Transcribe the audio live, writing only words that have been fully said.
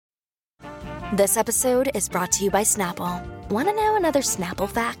This episode is brought to you by Snapple. Want to know another Snapple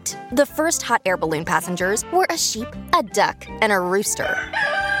fact? The first hot air balloon passengers were a sheep, a duck, and a rooster.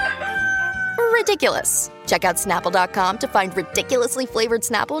 Ridiculous. Check out Snapple.com to find ridiculously flavored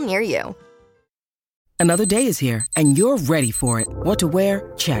Snapple near you. Another day is here, and you're ready for it. What to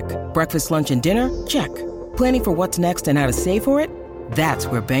wear? Check. Breakfast, lunch, and dinner? Check. Planning for what's next and how to save for it? That's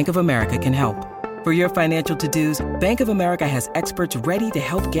where Bank of America can help. For your financial to-dos, Bank of America has experts ready to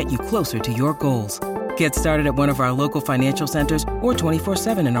help get you closer to your goals. Get started at one of our local financial centers or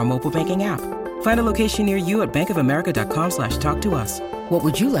 24/7 in our mobile banking app. Find a location near you at bankofamerica.com/talktous. What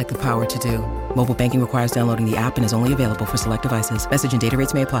would you like the power to do? Mobile banking requires downloading the app and is only available for select devices. Message and data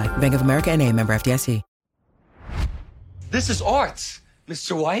rates may apply. Bank of America N.A., member FDIC. This is art,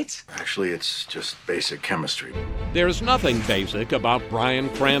 Mr. White. Actually, it's just basic chemistry. There's nothing basic about Bryan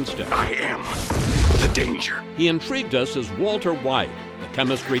Cranston. I am the danger. He intrigued us as Walter White, the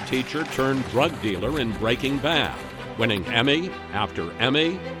chemistry teacher turned drug dealer in Breaking Bad, winning Emmy after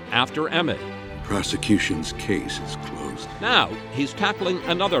Emmy after Emmy. Prosecution's case is closed. Now, he's tackling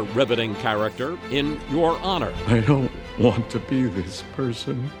another riveting character in Your Honor. I don't want to be this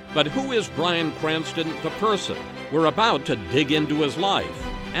person. But who is Bryan Cranston, the person? We're about to dig into his life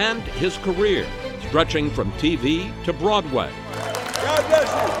and his career, stretching from TV to Broadway. God bless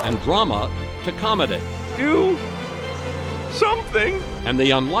you. And drama to comedy. Do something. And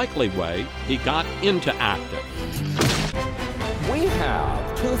the unlikely way he got into acting. We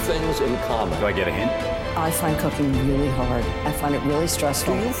have two things in common. Do I get a hint? I find cooking really hard. I find it really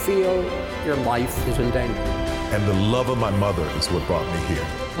stressful. Do you feel your life is in danger? And the love of my mother is what brought me here.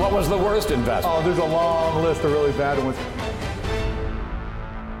 What was the worst investment? Oh, there's a long list of really bad ones.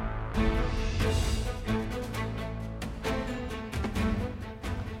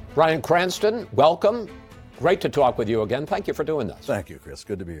 Bryan Cranston, welcome. Great to talk with you again. Thank you for doing this. Thank you, Chris.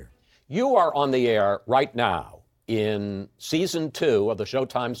 Good to be here. You are on the air right now in season 2 of the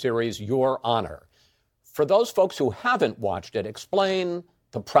Showtime series Your Honor. For those folks who haven't watched it, explain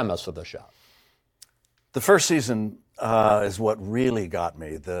the premise of the show. The first season is what really got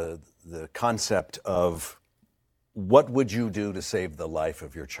me, the concept of what would you do to save the life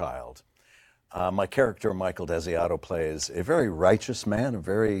of your child? My character, Michael Desiato, plays a very righteous man, a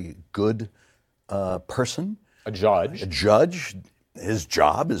very good person. A judge. A judge. His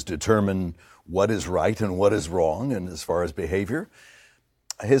job is to determine what is right and what is wrong, and as far as behavior.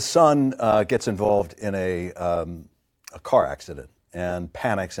 His son gets involved in a car accident and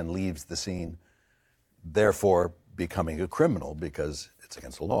panics and leaves the scene, therefore becoming a criminal because it's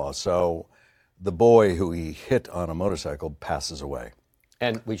against the law. So the boy who he hit on a motorcycle passes away.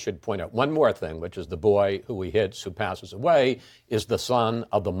 And we should point out one more thing, which is the boy who he hits, who passes away, is the son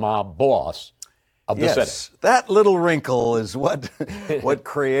of the mob boss of the city. Yes, that little wrinkle is what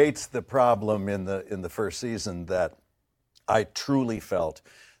creates the problem in the first season, that I truly felt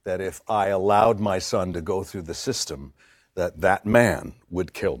that if I allowed my son to go through the system, that man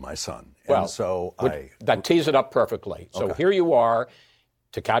would kill my son. Well, and so that tees it up perfectly. So Okay. here you are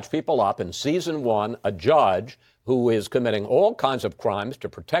to catch people up in season 1, a judge who is committing all kinds of crimes to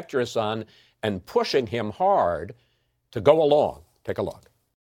protect your son and pushing him hard to go along. Take a look.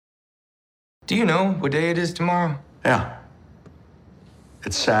 Do you know what day it is tomorrow? Yeah.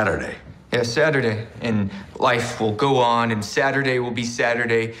 It's Saturday. Yeah, Saturday. And life will go on, and Saturday will be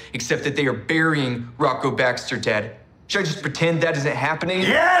Saturday, except that they are burying Rocco Baxter dead. Should I just pretend that isn't happening?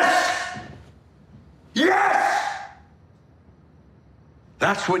 Yes! Yes!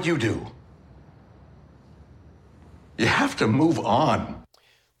 That's what you do. You have to move on.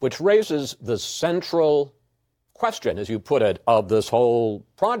 Which raises the central question, as you put it, of this whole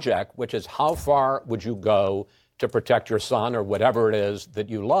project, which is how far would you go to protect your son or whatever it is that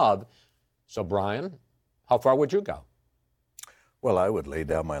you love? So, Bryan, how far would you go? Well, I would lay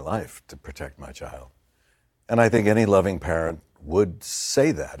down my life to protect my child. And I think any loving parent would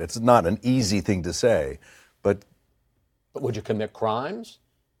say that. It's not an easy thing to say, but... But would you commit crimes?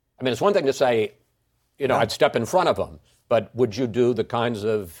 I mean, it's one thing to say, I'd step in front of them, but would you do the kinds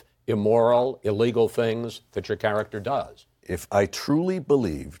of immoral, illegal things that your character does? If I truly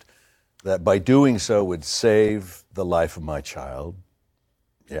believed that by doing so would save the life of my child,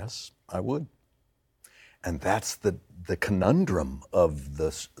 yes, I would. And that's the conundrum of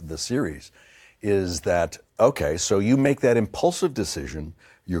the series, is that, okay, so you make that impulsive decision,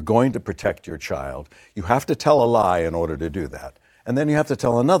 you're going to protect your child, you have to tell a lie in order to do that. And then you have to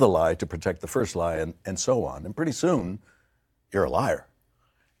tell another lie to protect the first lie, and so on. And pretty soon, you're a liar.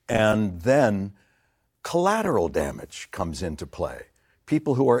 And then collateral damage comes into play.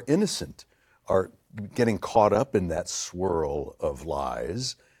 People who are innocent are getting caught up in that swirl of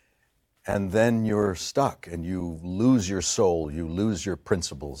lies, And then you're stuck and you lose your soul, you lose your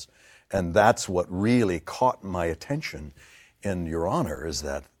principles. And that's what really caught my attention in Your Honor, is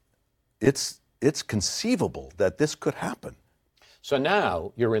that it's conceivable that this could happen. So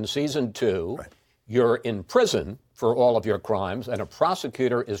now you're in season 2, right. You're in prison for all of your crimes, and a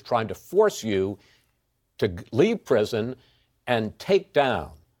prosecutor is trying to force you to leave prison and take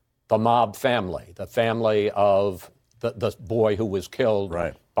down the mob family, the family of the boy who was killed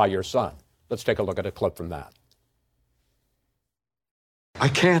by your son. Let's take a look at a clip from that. I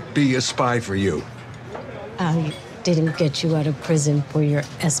can't be a spy for you. I didn't get you out of prison for your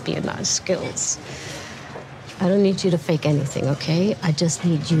espionage skills. I don't need you to fake anything, okay? I just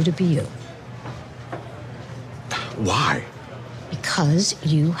need you to be you. Why? Because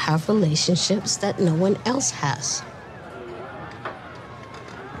you have relationships that no one else has.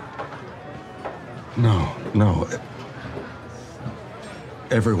 No.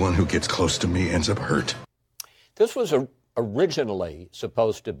 Everyone who gets close to me ends up hurt. This was originally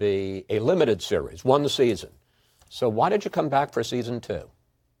supposed to be a limited series, 1 season. So why did you come back for season 2?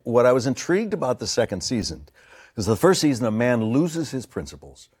 What I was intrigued about the second season is the first season, a man loses his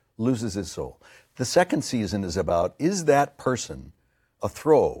principles, loses his soul. The second season is about, is that person a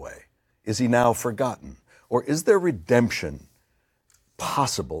throwaway? Is he now forgotten? Or is there redemption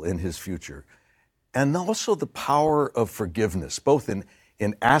possible in his future? And also the power of forgiveness, both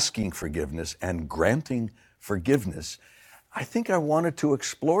in asking forgiveness and granting forgiveness. I think I wanted to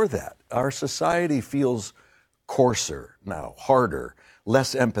explore that. Our society feels coarser now, harder,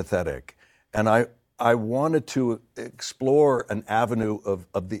 less empathetic. And I wanted to explore an avenue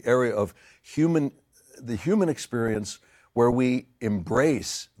of the area of the human experience where we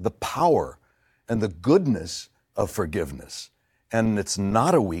embrace the power and the goodness of forgiveness. And it's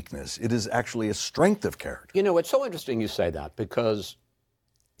not a weakness. It is actually a strength of character. You know, it's so interesting you say that because,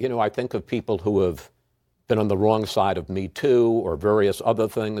 you know, I think of people who have been on the wrong side of Me Too or various other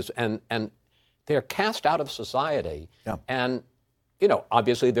things, and they're cast out of society. Yeah. And, you know,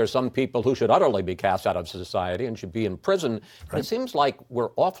 obviously there's some people who should utterly be cast out of society and should be in prison. But it seems like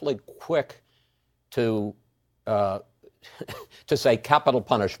we're awfully quick to say capital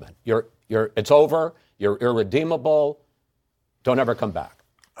punishment. It's over. You're irredeemable. Don't ever come back.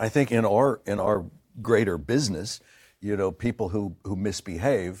 I think in our greater business, you know, people who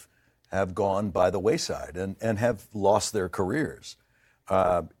misbehave have gone by the wayside and have lost their careers.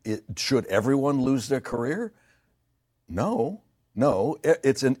 Should everyone lose their career? No.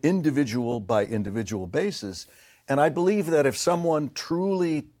 It's an individual by individual basis. And I believe that if someone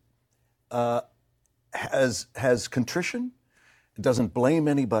truly has contrition, doesn't blame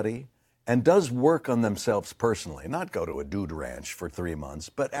anybody, and does work on themselves personally, not go to a dude ranch for 3 months,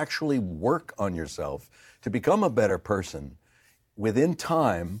 but actually work on yourself to become a better person, within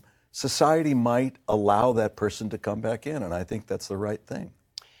time, society might allow that person to come back in, and I think that's the right thing.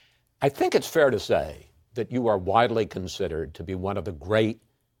 I think it's fair to say that you are widely considered to be one of the great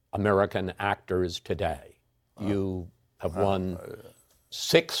American actors today. You have won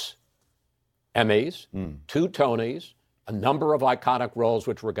 6 Emmys, 2 Tonys, a number of iconic roles,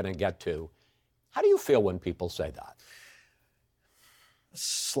 which we're going to get to. How do you feel when people say that?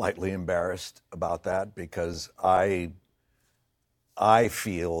 Slightly embarrassed about that because I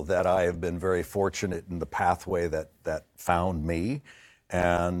feel that I have been very fortunate in the pathway that found me.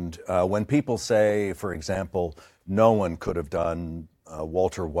 And when people say, for example, no one could have done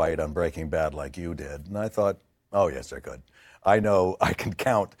Walter White on Breaking Bad like you did, and I thought, oh yes, I could. I know I can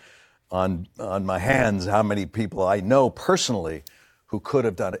count on my hands how many people I know personally who could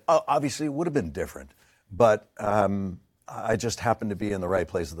have done it. Obviously, it would have been different, but I just happened to be in the right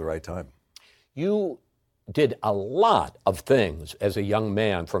place at the right time. You did a lot of things as a young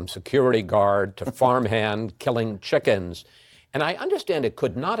man, from security guard to farmhand, killing chickens. And I understand it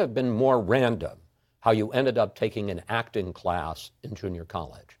could not have been more random how you ended up taking an acting class in junior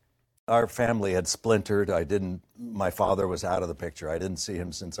college. Our family had splintered. My father was out of the picture. I didn't see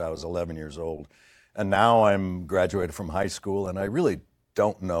him since I was 11 years old. And now I'm graduated from high school and I really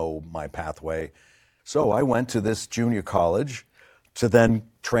don't know my pathway. So I went to this junior college to then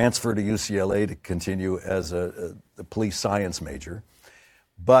transfer to UCLA to continue as a police science major.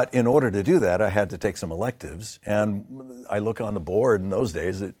 But in order to do that, I had to take some electives. And I look on the board in those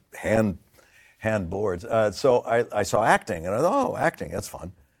days, hand boards. So I saw acting and I thought, oh, acting, that's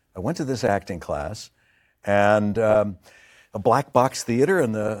fun. I went to this acting class, and a black box theater,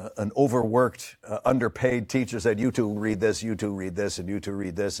 and an overworked, underpaid teacher said, you two read this, you two read this, and you two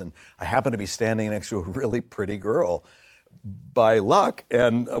read this. And I happened to be standing next to a really pretty girl by luck,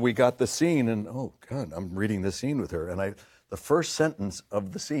 and we got the scene, and oh God, I'm reading this scene with her. And I the first sentence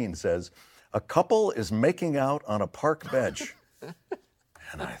of the scene says, "A couple is making out on a park bench."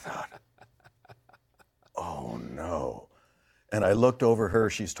 And I thought, oh no. And I looked over her,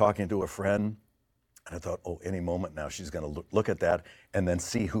 she's talking to a friend, and I thought, oh, any moment now she's going to look at that and then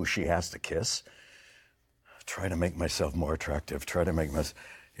see who she has to kiss. Try to make myself more attractive,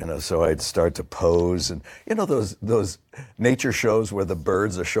 so I'd start to pose, and those nature shows where the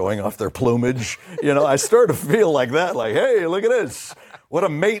birds are showing off their plumage, I started to feel like that, like, hey, look at this, what a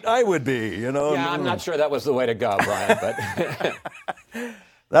mate I would be, Yeah, I'm not sure that was the way to go, Bryan, but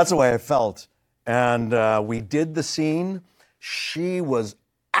that's the way I felt. And we did the scene. She was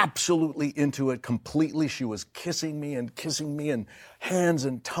absolutely into it completely. She was kissing me and hands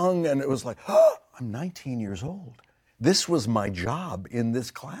and tongue, and it was like, oh, I'm 19 years old. This was my job in this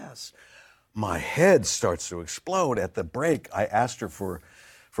class. My head starts to explode. At the break, I asked her for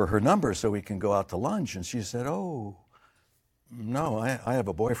her number so we can go out to lunch, and she said, oh, no, I have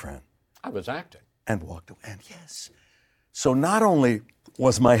a boyfriend. I was acting. And walked away, and yes. So not only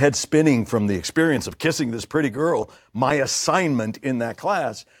was my head spinning from the experience of kissing this pretty girl, my assignment in that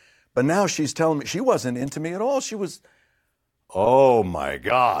class, but now she's telling me she wasn't into me at all. She was, oh my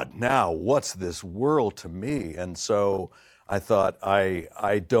God, now what's this world to me? And so I thought,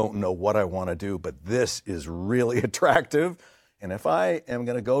 I don't know what I want to do, but this is really attractive. And if I am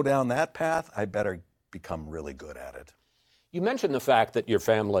going to go down that path, I better become really good at it. You mentioned the fact that your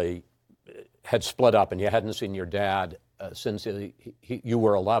family had split up and you hadn't seen your dad since you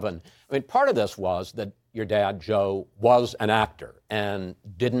were 11. I mean, part of this was that your dad, Joe, was an actor and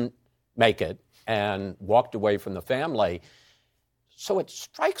didn't make it and walked away from the family. So it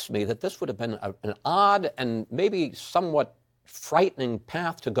strikes me that this would have been an odd and maybe somewhat frightening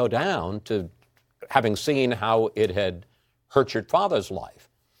path to go down, to having seen how it had hurt your father's life.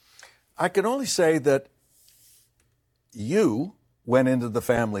 I can only say that you went into the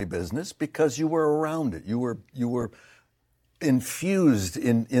family business because you were around it. You were infused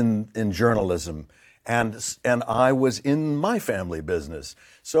in journalism, and I was in my family business.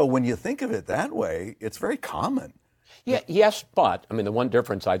 So when you think of it that way, it's very common. Yeah, yes, but I mean, the one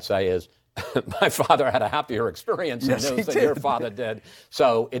difference I'd say is my father had a happier experience in news than your father did,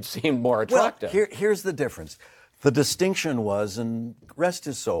 so it seemed more attractive. Well, here's the difference. The distinction was, and rest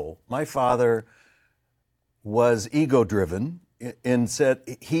his soul, my father was ego-driven and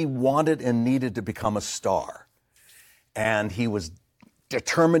said he wanted and needed to become a star. And he was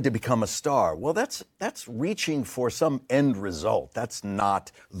determined to become a star. Well, that's reaching for some end result. That's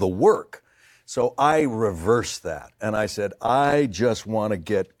not the work. So I reversed that. And I said, I just want to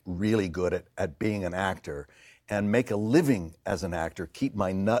get really good at being an actor and make a living as an actor, keep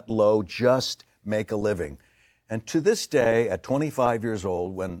my nut low, just make a living. And to this day, at 25 years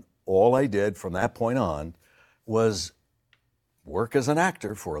old, when all I did from that point on was work as an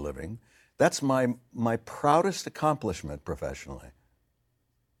actor for a living, that's my proudest accomplishment professionally.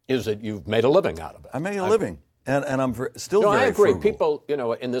 Is that you've made a living out of it. I made a living, and I'm still very I agree. frugal.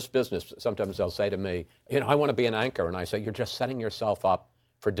 People, in this business, sometimes they'll say to me, I want to be an anchor. And I say, you're just setting yourself up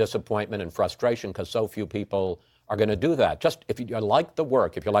for disappointment and frustration because so few people are going to do that. Just if you like the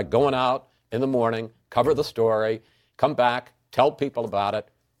work, if you like going out in the morning, cover the story, come back, tell people about it,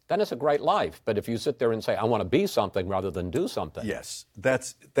 then it's a great life. But if you sit there and say, I want to be something rather than do something. Yes,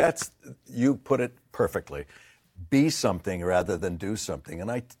 that's you put it perfectly. Be something rather than do something.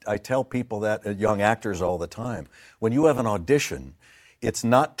 And I tell people that, young actors, all the time. When you have an audition, it's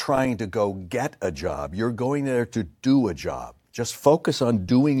not trying to go get a job. You're going there to do a job. Just focus on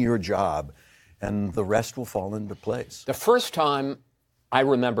doing your job, and the rest will fall into place. The first time I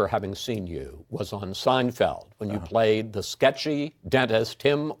remember having seen you was on Seinfeld when you played the sketchy dentist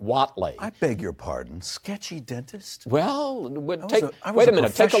Tim Whatley. I beg your pardon, sketchy dentist? Well, wait a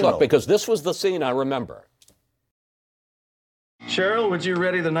minute, take a look, because this was the scene I remember. Cheryl, would you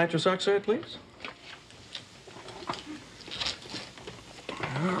ready the nitrous oxide, please?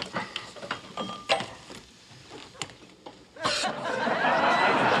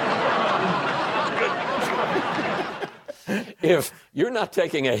 If you're not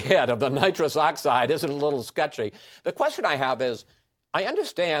taking a hit of the nitrous oxide, isn't a little sketchy. The question I have is, I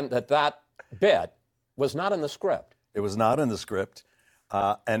understand that bit was not in the script. It was not in the script,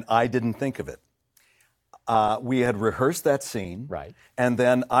 and I didn't think of it. We had rehearsed that scene, right, and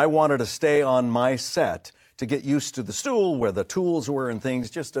then I wanted to stay on my set to get used to the stool where the tools were and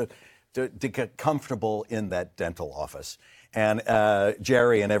things, just to get comfortable in that dental office. And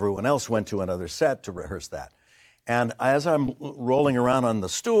Jerry and everyone else went to another set to rehearse that. And as I'm rolling around on the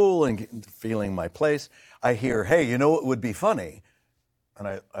stool and feeling my place, I hear, hey, you know what would be funny?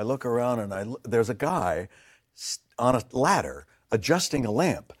 And I look around and there's a guy on a ladder adjusting a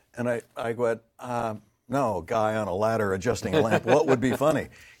lamp. And I went, no, guy on a ladder adjusting a lamp, what would be funny?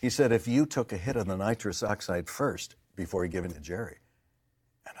 He said, if you took a hit of the nitrous oxide first before you give it to Jerry.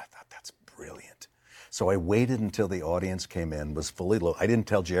 And I thought, that's brilliant. So I waited until the audience came in, was fully low. I didn't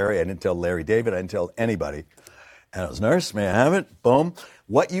tell Jerry, I didn't tell Larry David, I didn't tell anybody. And I was, nurse, may I have it? Boom.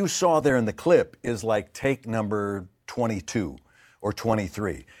 What you saw there in the clip is like take number 22 or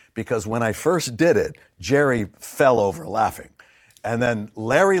 23. Because when I first did it, Jerry fell over laughing. And then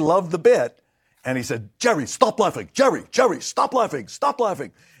Larry loved the bit. And he said, Jerry, stop laughing. Jerry, stop laughing. Stop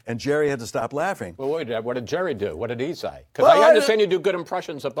laughing. And Jerry had to stop laughing. Well, wait, what did Jerry do? What did he say? Because I understand you do good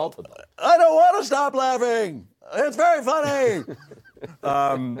impressions of both of them. I don't want to stop laughing. It's very funny.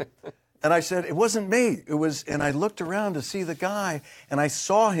 And I said, it wasn't me. It was, and I looked around to see the guy, and I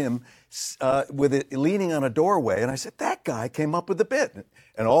saw him with it leaning on a doorway. And I said, that guy came up with the bit.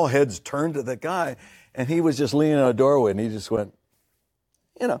 And all heads turned to the guy, and he was just leaning on a doorway, and he just went,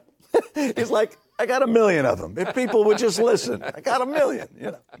 you know. He's like, I got 1 million of them. If people would just listen, I got 1 million,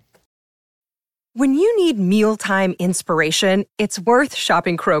 you know. When you need mealtime inspiration, it's worth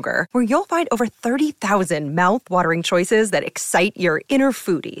shopping Kroger, where you'll find over 30,000 mouth-watering choices that excite your inner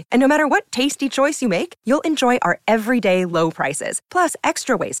foodie. And no matter what tasty choice you make, you'll enjoy our everyday low prices, plus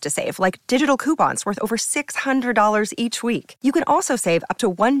extra ways to save, like digital coupons worth over $600 each week. You can also save up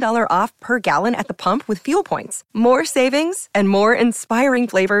to $1 off per gallon at the pump with fuel points. More savings and more inspiring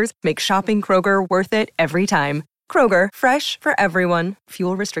flavors make shopping Kroger worth it every time. Kroger, fresh for everyone.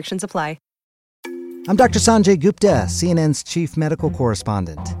 Fuel restrictions apply. I'm Dr. Sanjay Gupta, CNN's chief medical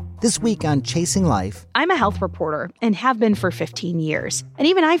correspondent. This week on Chasing Life, I'm a health reporter and have been for 15 years. And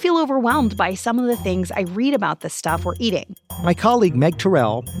even I feel overwhelmed by some of the things I read about the stuff we're eating. My colleague Meg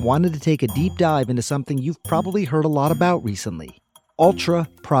Terrell wanted to take a deep dive into something you've probably heard a lot about recently: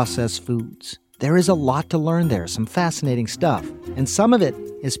 ultra-processed foods. There is a lot to learn there, some fascinating stuff, and some of it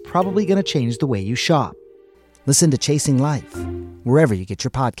is probably going to change the way you shop. Listen to Chasing Life, wherever you get your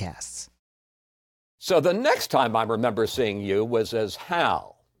podcasts. So the next time I remember seeing you was as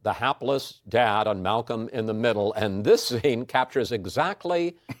Hal, the hapless dad on Malcolm in the Middle, and this scene captures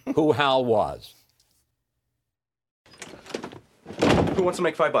exactly who Hal was. Who wants to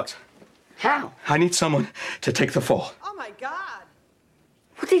make $5? How? I need someone to take the fall. Oh, my God.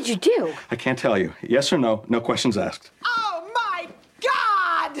 What did you do? I can't tell you. Yes or no, no questions asked. Oh, my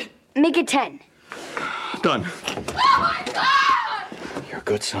God! Make it 10. Done. Oh, my God! You're a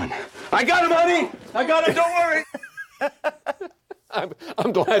good son. I got him, honey! I got him, don't worry!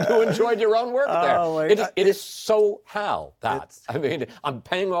 I'm glad you enjoyed your own work there. It is so Hal, that. I mean, I'm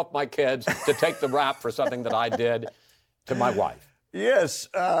paying off my kids to take the rap for something that I did to my wife. Yes.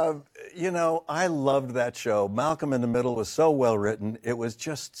 You know, I loved that show. Malcolm in the Middle was so well written. It was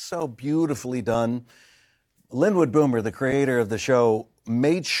just so beautifully done. Linwood Boomer, the creator of the show,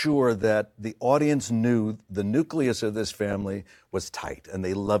 made sure that the audience knew the nucleus of this family was tight and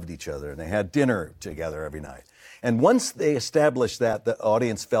they loved each other and they had dinner together every night. And once they established that, the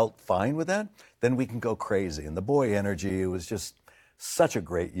audience felt fine with that, then we can go crazy. And the boy energy, it was just such a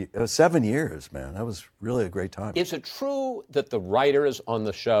great 7 years, man. That was really a great time. Is it true that the writers on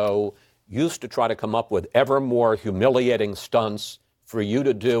the show used to try to come up with ever more humiliating stunts for you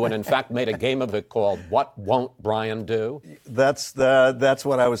to do, and in fact made a game of it called What Won't Bryan Do? That's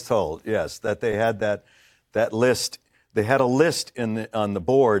what I was told, yes, that they had that list. They had a list on the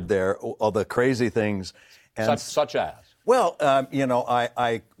board there, all the crazy things. And such as? Well, you know,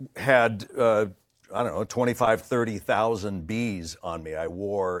 I had, I don't know, 25,000, 30,000 bees on me. I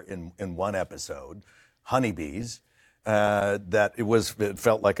wore in one episode, honeybees, that it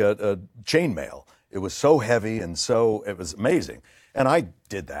felt like a chainmail. It was so heavy and it was amazing. And I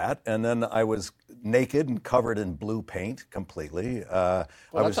did that, and then I was naked and covered in blue paint completely. That's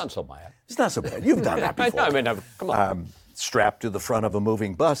not so bad. It's not so bad. You've done that before. I mean, come on. Strapped to the front of a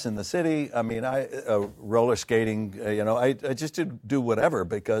moving bus in the city. I mean, roller skating, you know, I just do whatever,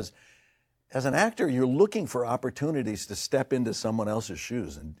 because as an actor, you're looking for opportunities to step into someone else's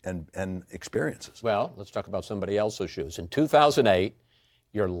shoes and experiences. Well, let's talk about somebody else's shoes. In 2008,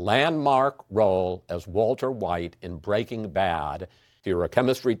 your landmark role as Walter White in Breaking Bad. You're a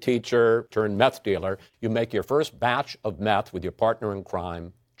chemistry teacher turned meth dealer. You make your first batch of meth with your partner in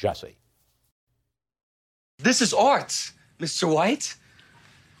crime, Jesse. This is art, Mr. White.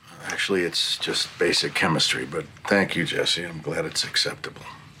 Actually, it's just basic chemistry, but thank you, Jesse. I'm glad it's acceptable.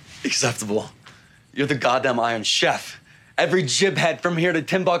 Acceptable? You're the goddamn Iron Chef. Every jibhead from here to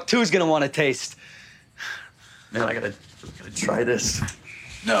Timbuktu is gonna want to taste. Man, I gotta try this.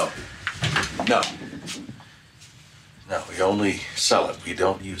 No, we only sell it. We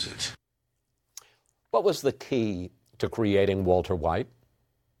don't use it. What was the key to creating Walter White?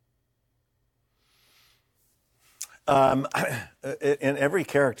 In every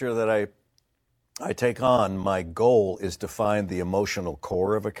character that I take on, my goal is to find the emotional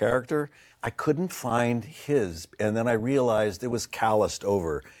core of a character. I couldn't find his, and then I realized it was calloused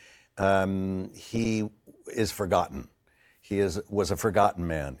over. He is forgotten. He was a forgotten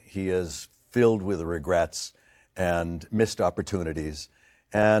man. He is filled with regrets and missed opportunities.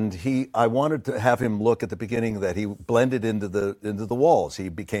 And I wanted to have him look at the beginning that he blended into the walls. He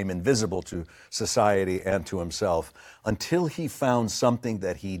became invisible to society and to himself until he found something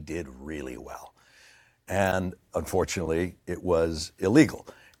that he did really well. And unfortunately, it was illegal.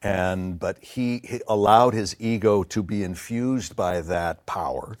 But he allowed his ego to be infused by that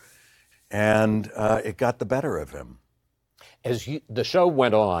power, and it got the better of him. As the show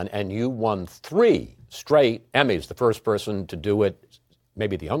went on, and you won 3 straight Emmys, the first person to do it,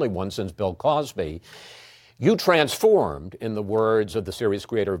 maybe the only one since Bill Cosby, you transformed, in the words of the series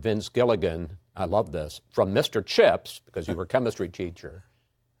creator Vince Gilligan, I love this, from Mr. Chips, because you were a chemistry teacher,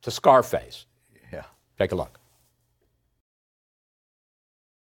 to Scarface. Yeah. Take a look.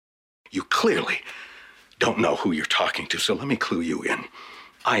 You clearly don't know who you're talking to, so let me clue you in.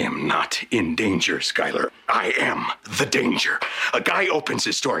 I am not in danger, Skyler. I am the danger. A guy opens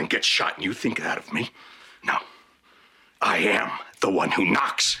his door and gets shot, and you think that of me? No. I am the one who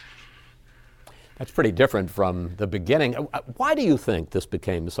knocks. That's pretty different from the beginning. Why do you think this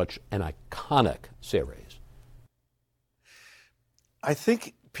became such an iconic series? I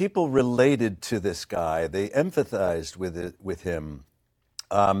think people related to this guy. They empathized with him.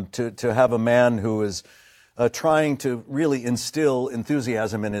 To have a man who is trying to really instill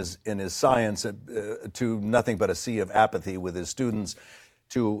enthusiasm in his science to nothing but a sea of apathy with his students,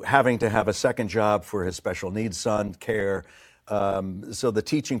 to having to have a second job for his special needs son, care. So the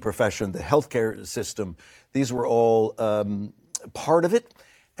teaching profession, the healthcare system, these were all part of it.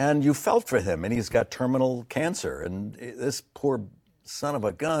 And you felt for him, and he's got terminal cancer. And this poor son of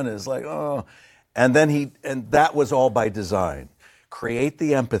a gun is like, oh. And that was all by design. Create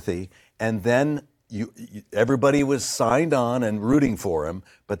the empathy, and then everybody was signed on and rooting for him,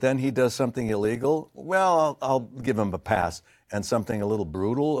 but then he does something illegal. Well, I'll give him a pass. And something a little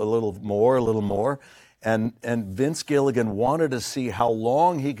brutal, a little more. And Vince Gilligan wanted to see how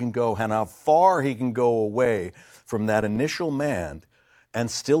long he can go and how far he can go away from that initial man and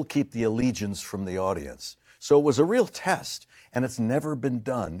still keep the allegiance from the audience. So it was a real test, and it's never been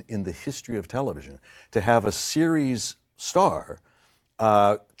done in the history of television to have a series star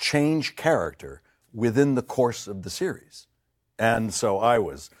change character within the course of the series. And so I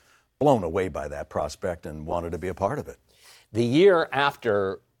was blown away by that prospect and wanted to be a part of it. The year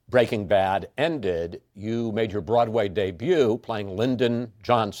after Breaking Bad ended, you made your Broadway debut playing Lyndon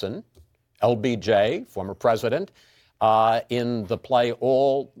Johnson, LBJ, former president, in the play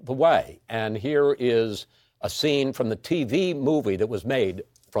All the Way. And here is a scene from the TV movie that was made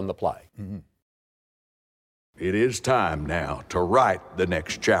from the play. Mm-hmm. It is time now to write the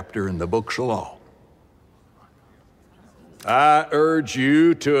next chapter in the books of law. I urge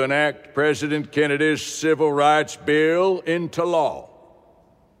you to enact President Kennedy's Civil Rights Bill into law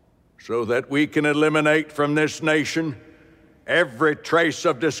so that we can eliminate from this nation every trace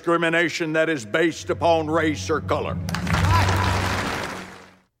of discrimination that is based upon race or color.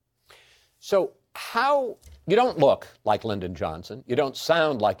 So you don't look like Lyndon Johnson. You don't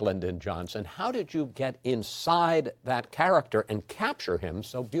sound like Lyndon Johnson. How did you get inside that character and capture him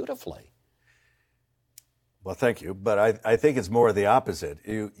so beautifully? Well, thank you. But I think it's more the opposite.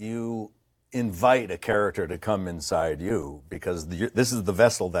 You invite a character to come inside you because this is the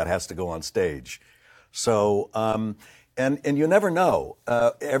vessel that has to go on stage. So, and you never know.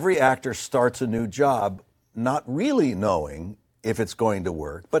 Every actor starts a new job not really knowing if it's going to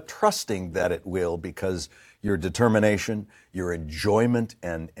work, but trusting that it will because your determination, your enjoyment,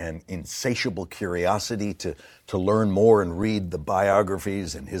 and insatiable curiosity to learn more and read the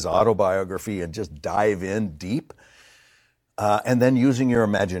biographies and his autobiography and just dive in deep. And then using your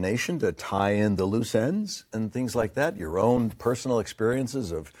imagination to tie in the loose ends and things like that, your own personal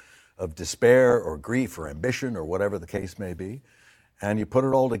experiences of despair or grief or ambition or whatever the case may be. And you put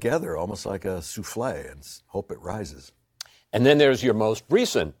it all together almost like a souffle and hope it rises. And then there's your most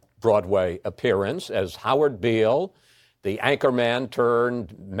recent Broadway appearance as Howard Beale, the anchorman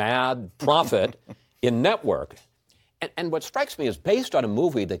turned mad prophet in Network. And what strikes me is based on a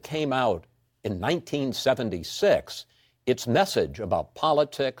movie that came out in 1976. Its message about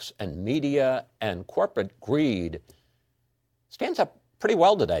politics and media and corporate greed stands up pretty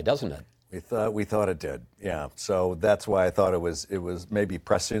well today, doesn't it? We thought it did, yeah. So that's why I thought it was maybe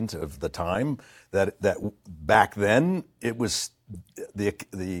prescient of the time that back then it was the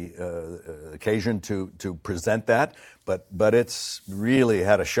occasion to present that, but it's really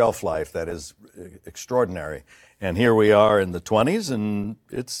had a shelf life that is extraordinary. And here we are in the 20s, and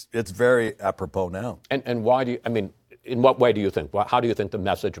it's very apropos now. And why do you? I mean, in what way do you think? How do you think the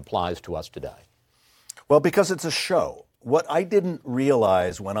message applies to us today? Well, because it's a show. What I didn't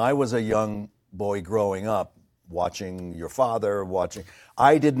realize when I was a young boy growing up, watching your father,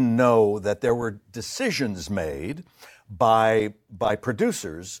 I didn't know that there were decisions made by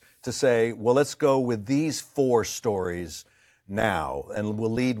producers to say, well, let's go with these 4 stories now, and we'll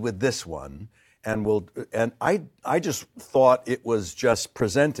lead with this one, and I just thought it was just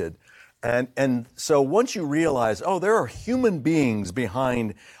presented. And so once you realize, oh, there are human beings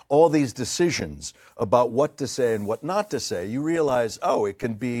behind all these decisions about what to say and what not to say, you realize, oh, it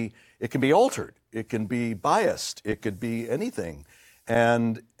can be altered, it can be biased, it could be anything,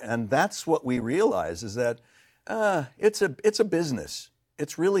 and that's what we realize is that it's a business.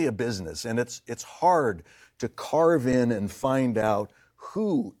 It's really a business, and it's hard to carve in and find out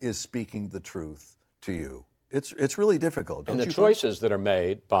who is speaking the truth to you. It's really difficult. And the choices that are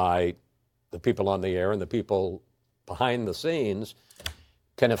made by the people on the air and the people behind the scenes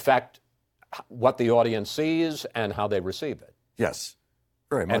can affect what the audience sees and how they receive it. Yes,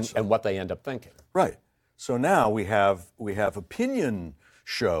 very much so. And what they end up thinking. Right. So now we have opinion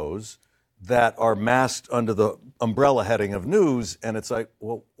shows that are masked under the umbrella heading of news, and it's like,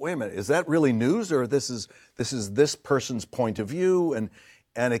 well, wait a minute, is that really news, or this is this person's point of view,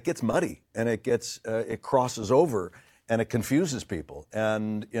 and it gets muddy, and it crosses over, and it confuses people,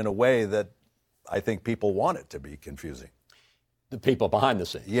 and in a way that I think people want it to be confusing. The people behind the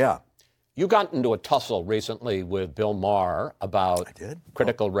scenes. Yeah. You got into a tussle recently with Bill Maher about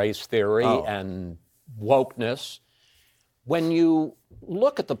critical race theory and wokeness. When you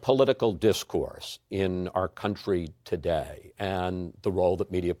look at the political discourse in our country today and the role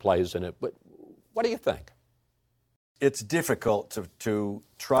that media plays in it, what do you think? It's difficult to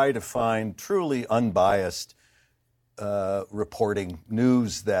try to find truly unbiased reporting,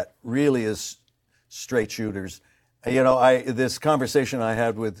 news that really is straight shooters. You know, this conversation I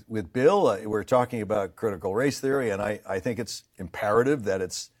had with Bill, we're talking about critical race theory, and I think it's imperative that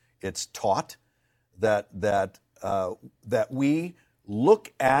it's taught, that we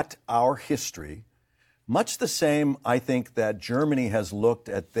look at our history, much the same, I think, that Germany has looked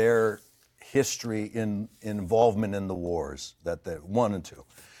at their history in involvement in the wars, that they 1 and 2,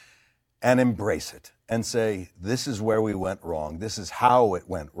 and embrace it and say, this is where we went wrong, this is how it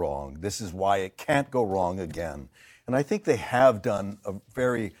went wrong, this is why it can't go wrong again. And I think they have done a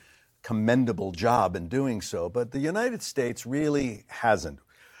very commendable job in doing so, but the United States really hasn't.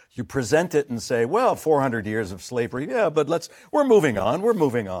 You present it and say, well, 400 years of slavery, yeah, but we're moving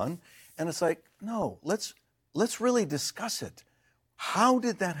on. And it's like, no, let's really discuss it. How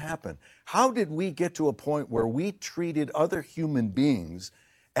did that happen? How did we get to a point where we treated other human beings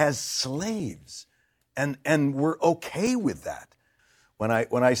as slaves? And we're okay with that. When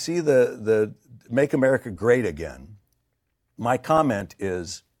I see the Make America Great Again, my comment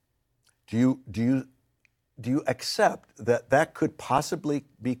is, do you accept that could possibly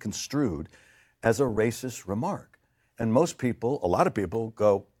be construed as a racist remark? And most people, a lot of people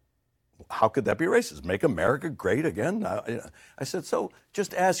go, how could that be racist? Make America great again? I said, so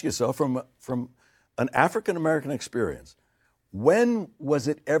just ask yourself from an African-American experience, when was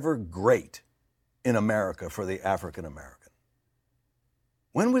it ever great in America for the African-American?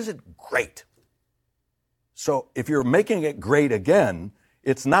 When was it great? So if you're making it great again,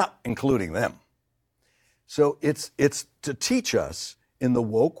 it's not including them. So it's to teach us in the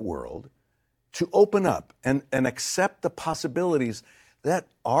woke world to open up and accept the possibilities that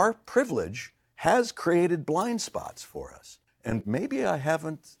our privilege has created blind spots for us. And maybe I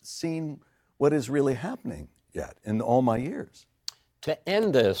haven't seen what is really happening yet in all my years. To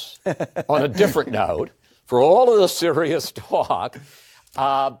end this on a different note, for all of the serious talk,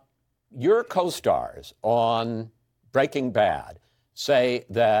 your co-stars on Breaking Bad say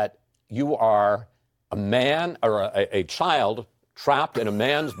that you are a man or a child trapped in a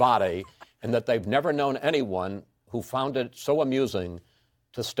man's body, and that they've never known anyone who found it so amusing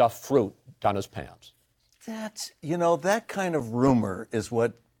to stuff fruit down his pants. That kind of rumor is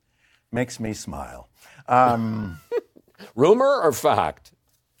what makes me smile. Rumor or fact?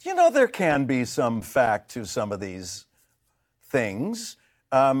 There can be some fact to some of these things.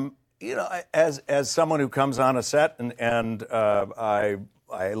 As someone who comes on a set and I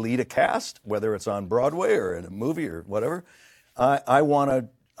lead a cast, whether it's on Broadway or in a movie or whatever, I want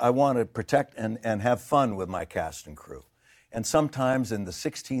I want to protect and have fun with my cast and crew. And sometimes in the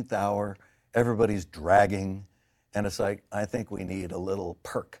 16th hour, everybody's dragging, and it's like, I think we need a little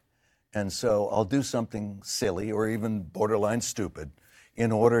perk. And so I'll do something silly or even borderline stupid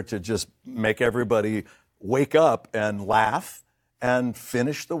in order to just make everybody wake up and laugh and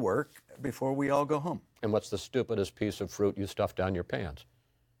finish the work before we all go home. And what's the stupidest piece of fruit you stuffed down your pants?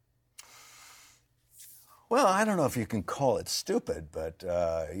 Well, I don't know if you can call it stupid, but,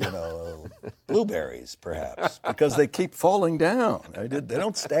 blueberries, perhaps, because they keep falling down. They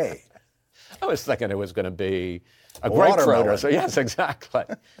don't stay. I was thinking it was going to be a grapefruit or so. Yes, exactly.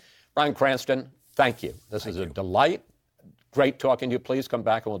 Bryan Cranston, thank you. This is a delight. Great talking to you. Please come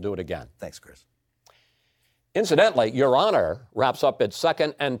back and we'll do it again. Thanks, Chris. Incidentally, Your Honor wraps up its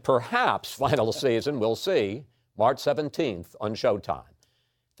second and perhaps final season. We'll see. March 17th on Showtime.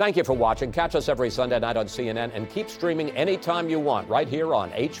 Thank you for watching. Catch us every Sunday night on CNN and keep streaming anytime you want right here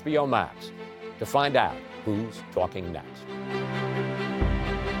on HBO Max to find out who's talking next.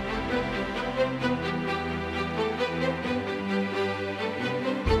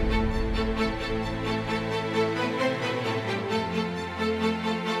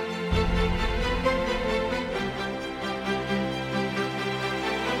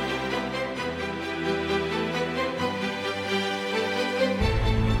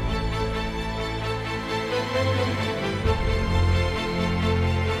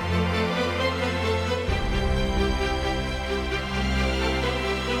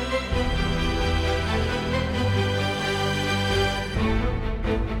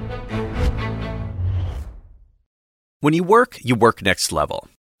 When you work next level.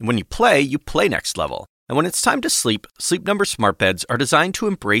 And when you play next level. And when it's time to sleep, Sleep Number smart beds are designed to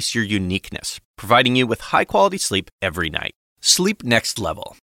embrace your uniqueness, providing you with high-quality sleep every night. Sleep next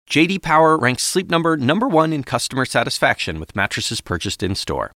level. J.D. Power ranks Sleep Number #1 in customer satisfaction with mattresses purchased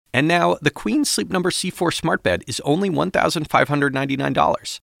in-store. And now, the Queen Sleep Number C4 smart bed is only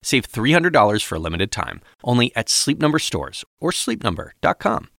 $1,599. Save $300 for a limited time, only at Sleep Number stores or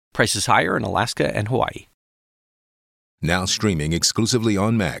sleepnumber.com. Prices higher in Alaska and Hawaii. Now streaming exclusively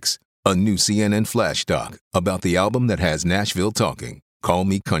on Max, a new CNN flash doc about the album that has Nashville talking, Call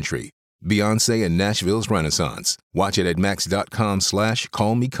Me Country. Beyoncé and Nashville's Renaissance. Watch it at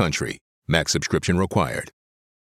max.com/callmecountry. Max subscription required.